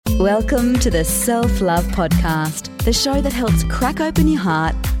Welcome to the Self-Love Podcast, the show that helps crack open your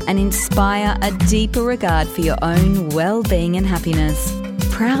heart and inspire a deeper regard for your own well-being and happiness.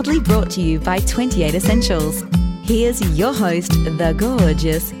 Proudly brought to you by 28 Essentials. Here's your host, the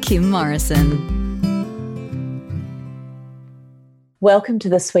gorgeous Kim Morrison. Welcome to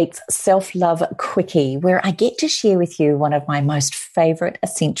this week's Self-Love Quickie, where I get to share with you one of my most favorite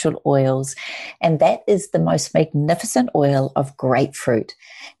essential oils, and that is the most magnificent oil of grapefruit.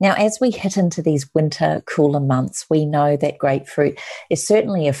 Now, as we hit into these winter cooler months, we know that grapefruit is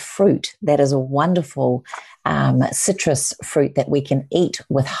certainly a fruit that is a wonderful citrus fruit that we can eat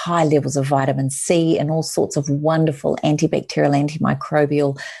with high levels of vitamin C and all sorts of wonderful antibacterial,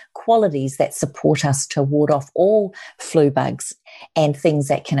 antimicrobial qualities that support us to ward off all flu bugs and things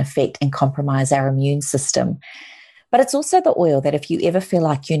that can affect and compromise our immune system. But it's also the oil that if you ever feel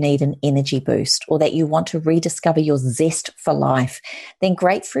like you need an energy boost or that you want to rediscover your zest for life, then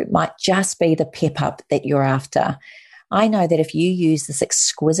grapefruit might just be the pep up that you're after. I know that if you use this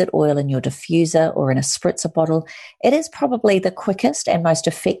exquisite oil in your diffuser or in a spritzer bottle, it is probably the quickest and most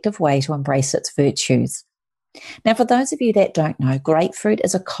effective way to embrace its virtues. Now, for those of you that don't know, grapefruit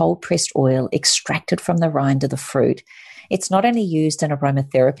is a cold-pressed oil extracted from the rind of the fruit. It's not only used in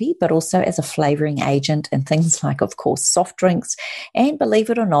aromatherapy, but also as a flavoring agent in things like, of course, soft drinks. And believe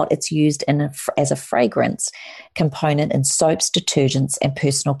it or not, it's used as a fragrance component in soaps, detergents, and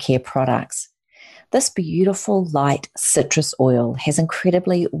personal care products. This beautiful, light citrus oil has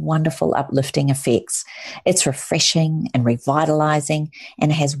incredibly wonderful uplifting effects. It's refreshing and revitalizing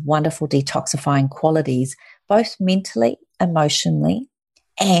and has wonderful detoxifying qualities, both mentally, emotionally,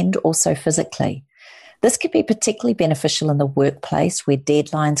 and also physically. This could be particularly beneficial in the workplace where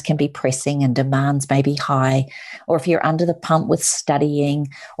deadlines can be pressing and demands may be high, or if you're under the pump with studying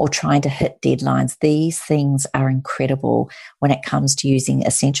or trying to hit deadlines. These things are incredible when it comes to using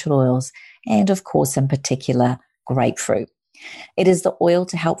essential oils and, of course, in particular, grapefruit. It is the oil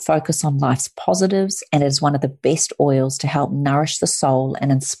to help focus on life's positives, and it is one of the best oils to help nourish the soul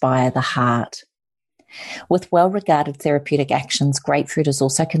and inspire the heart. With well-regarded therapeutic actions, grapefruit is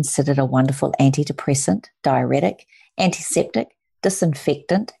also considered a wonderful antidepressant, diuretic, antiseptic,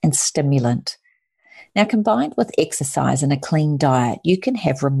 disinfectant, and stimulant. Now, combined with exercise and a clean diet, you can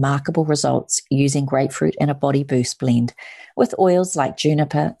have remarkable results using grapefruit in a body boost blend with oils like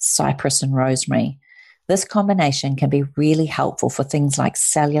juniper, cypress, and rosemary. This combination can be really helpful for things like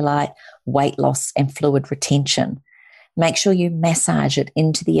cellulite, weight loss, and fluid retention. Make sure you massage it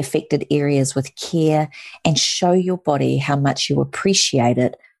into the affected areas with care and show your body how much you appreciate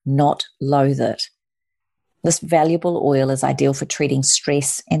it, not loathe it. This valuable oil is ideal for treating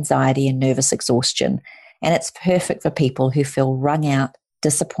stress, anxiety, and nervous exhaustion, and it's perfect for people who feel wrung out,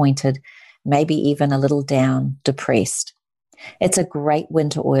 disappointed, maybe even a little down, depressed. It's a great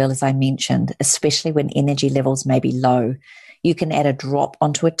winter oil, as I mentioned, especially when energy levels may be low. You can add a drop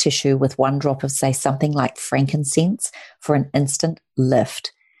onto a tissue with one drop of, say, something like frankincense for an instant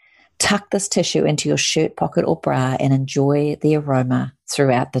lift. Tuck this tissue into your shirt pocket or bra and enjoy the aroma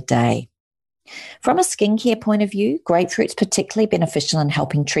throughout the day. From a skincare point of view, grapefruit's particularly beneficial in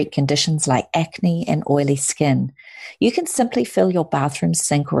helping treat conditions like acne and oily skin. You can simply fill your bathroom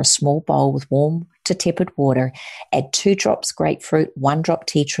sink or a small bowl with warm to tepid water, add 2 drops grapefruit, 1 drop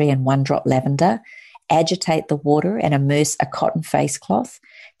tea tree, and 1 drop lavender. Agitate the water and immerse a cotton face cloth.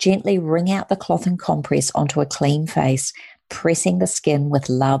 Gently wring out the cloth and compress onto a clean face, pressing the skin with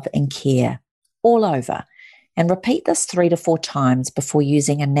love and care all over. And repeat this 3 to 4 times before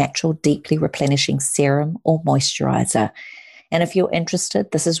using a natural, deeply replenishing serum or moisturizer. And if you're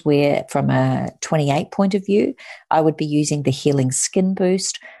interested, this is where, from a 28 point of view, I would be using the Healing Skin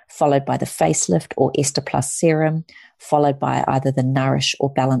Boost, followed by the Facelift or Ester Plus Serum, followed by either the Nourish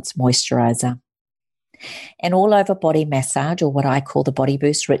or Balance Moisturizer. An all-over body massage, or what I call the body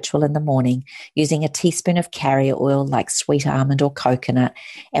boost ritual in the morning, using a teaspoon of carrier oil like sweet almond or coconut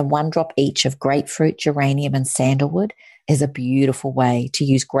and 1 drop each of grapefruit, geranium, and sandalwood is a beautiful way to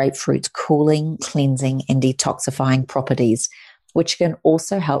use grapefruit's cooling, cleansing, and detoxifying properties, which can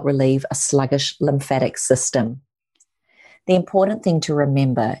also help relieve a sluggish lymphatic system. The important thing to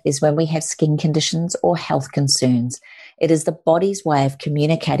remember is when we have skin conditions or health concerns, it is the body's way of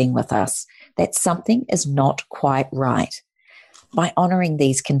communicating with us that something is not quite right. By honoring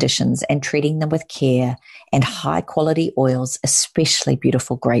these conditions and treating them with care and high-quality oils, especially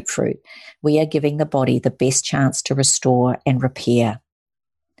beautiful grapefruit, we are giving the body the best chance to restore and repair.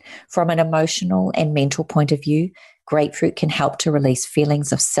 From an emotional and mental point of view, grapefruit can help to release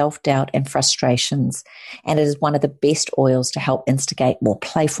feelings of self-doubt and frustrations, and it is one of the best oils to help instigate more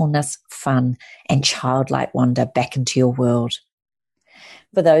playfulness, fun, and childlike wonder back into your world.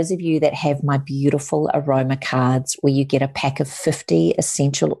 For those of you that have my beautiful aroma cards where you get a pack of 50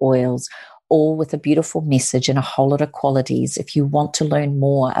 essential oils, all with a beautiful message and a whole lot of qualities, if you want to learn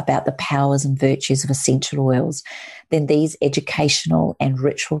more about the powers and virtues of essential oils, then these educational and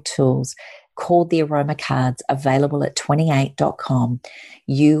ritual tools called the aroma cards, available at 28.com.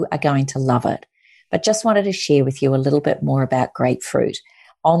 You are going to love it. But just wanted to share with you a little bit more about grapefruit.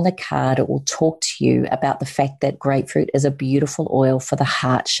 On the card, it will talk to you about the fact that grapefruit is a beautiful oil for the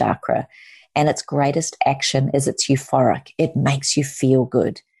heart chakra, and its greatest action is it's euphoric. It makes you feel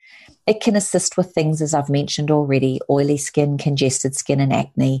good. It can assist with things, as I've mentioned already, oily skin, congested skin and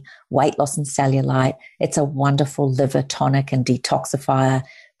acne, weight loss and cellulite. It's a wonderful liver tonic and detoxifier,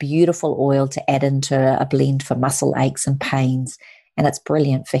 beautiful oil to add into a blend for muscle aches and pains, and it's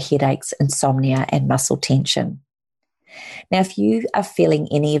brilliant for headaches, insomnia, and muscle tension. Now, if you are feeling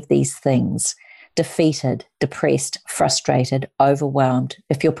any of these things, defeated, depressed, frustrated, overwhelmed,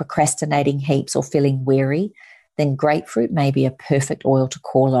 if you're procrastinating heaps or feeling weary, then grapefruit may be a perfect oil to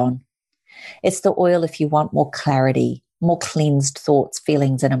call on. It's the oil if you want more clarity, more cleansed thoughts,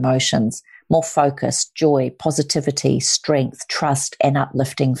 feelings, and emotions, more focus, joy, positivity, strength, trust, and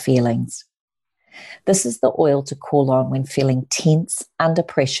uplifting feelings. This is the oil to call on when feeling tense, under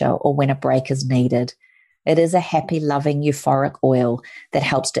pressure, or when a break is needed. It is a happy, loving, euphoric oil that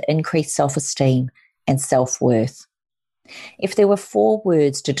helps to increase self-esteem and self-worth. If there were 4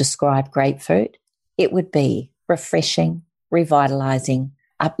 words to describe grapefruit, it would be refreshing, revitalizing,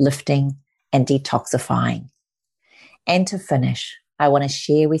 uplifting, and detoxifying. And to finish, I want to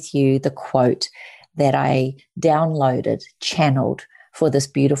share with you the quote that I downloaded, channeled for this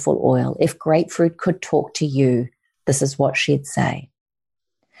beautiful oil. If grapefruit could talk to you, this is what she'd say.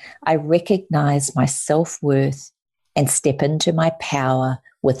 I recognize my self-worth and step into my power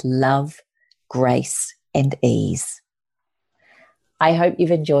with love, grace, and ease. I hope you've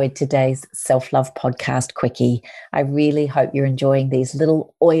enjoyed today's Self-Love Podcast Quickie. I really hope you're enjoying these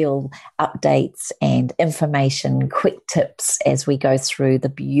little oil updates and information, quick tips as we go through the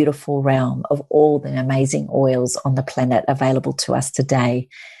beautiful realm of all the amazing oils on the planet available to us today.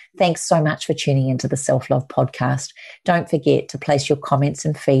 Thanks so much for tuning into the Self-Love Podcast. Don't forget to place your comments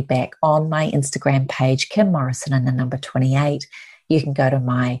and feedback on my Instagram page, Kim Morrison and the number 28. You can go to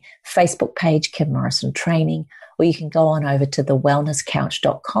my Facebook page, Kim Morrison Training, or you can go on over to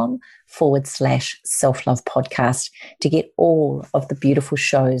thewellnesscouch.com/self-love podcast to get all of the beautiful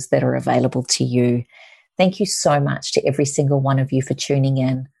shows that are available to you. Thank you so much to every single one of you for tuning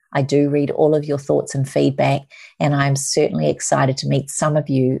in. I do read all of your thoughts and feedback, and I'm certainly excited to meet some of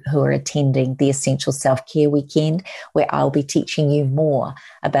you who are attending the Essential Self-Care Weekend, where I'll be teaching you more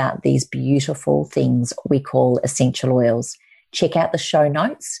about these beautiful things we call essential oils. Check out the show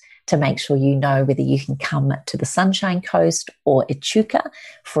notes to make sure you know whether you can come to the Sunshine Coast or Echuca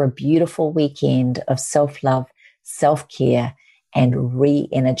for a beautiful weekend of self-love, self-care, and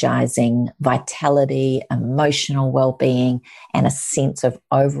re-energizing vitality, emotional well-being, and a sense of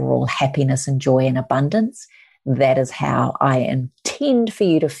overall happiness and joy and abundance. That is how I intend for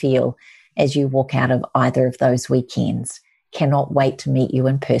you to feel as you walk out of either of those weekends. Cannot wait to meet you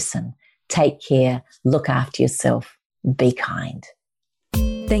in person. Take care, look after yourself, be kind.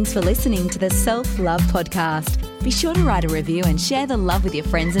 Thanks for listening to the Self-Love Podcast. Be sure to write a review and share the love with your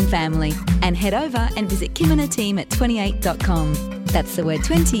friends and family. And head over and visit Kim and her team at 28.com. That's the word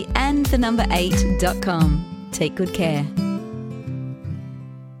 20 and the number 8.com. Take good care.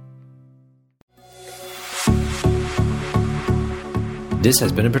 This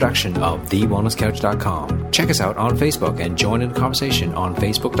has been a production of TheWellnessCouch.com. Check us out on Facebook and join in the conversation on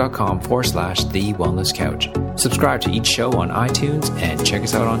Facebook.com/TheWellnessCouch. Subscribe to each show on iTunes and check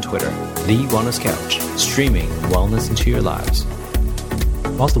us out on Twitter. The Wellness Couch, streaming wellness into your lives.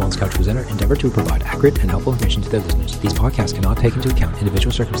 Whilst the Wellness Couch presenter endeavor to provide accurate and helpful information to their listeners, these podcasts cannot take into account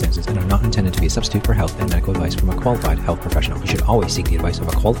individual circumstances and are not intended to be a substitute for health and medical advice from a qualified health professional. You should always seek the advice of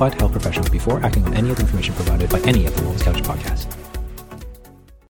a qualified health professional before acting on any of the information provided by any of the Wellness Couch podcasts.